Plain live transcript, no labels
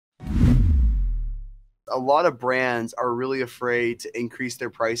a lot of brands are really afraid to increase their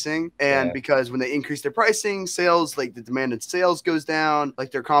pricing. And because when they increase their pricing, sales, like the demand in sales goes down,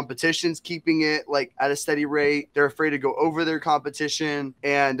 like their competition's keeping it like at a steady rate. They're afraid to go over their competition.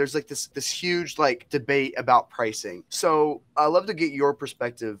 And there's like this huge like debate about pricing. So I'd love to get your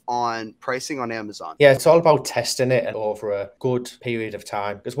perspective on pricing on Amazon. Yeah, it's all about testing it over a good period of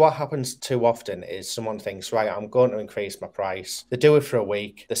time. Because what happens too often is someone thinks, right, I'm going to increase my price. They do it for a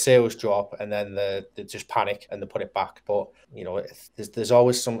week, the sales drop, and then they just panic and they put it back. But, you know, there's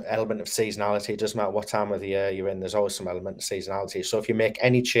always some element of seasonality. It doesn't matter what time of the year you're in, there's always some element of seasonality. So if you make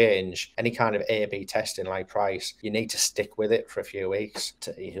any change, any kind of A/B testing like price, you need to stick with it for a few weeks.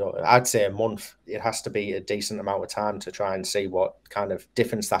 I'd say a month. It has to be a decent amount of time to try and see what kind of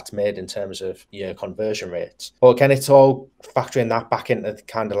difference that's made in terms of your conversion rates. But again, it's all factoring that back into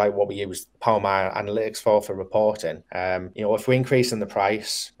kind of like what we use Power My Analytics for reporting. If we increase in the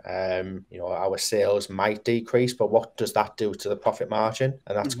price, our sales might decrease, but what does that do to the profit margin?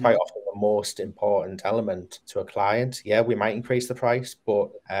 And that's quite often the most important element to a client. Yeah, we might increase the price,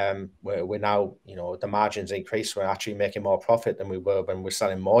 but we're now, the margins increase. We're actually making more profit than we were when we're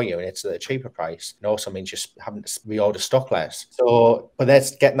selling more units at a cheaper price. It also means just having to reorder stock less. So, but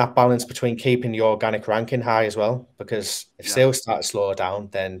that's getting that balance between keeping your organic ranking high as well, because if sales start to slow down,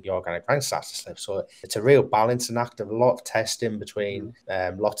 then your organic rank starts to slip. So it's a real balancing act of a lot of testing between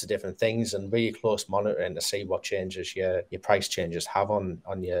lots of different things and really close monitoring to see what changes your price changes have on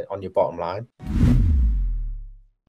your bottom line.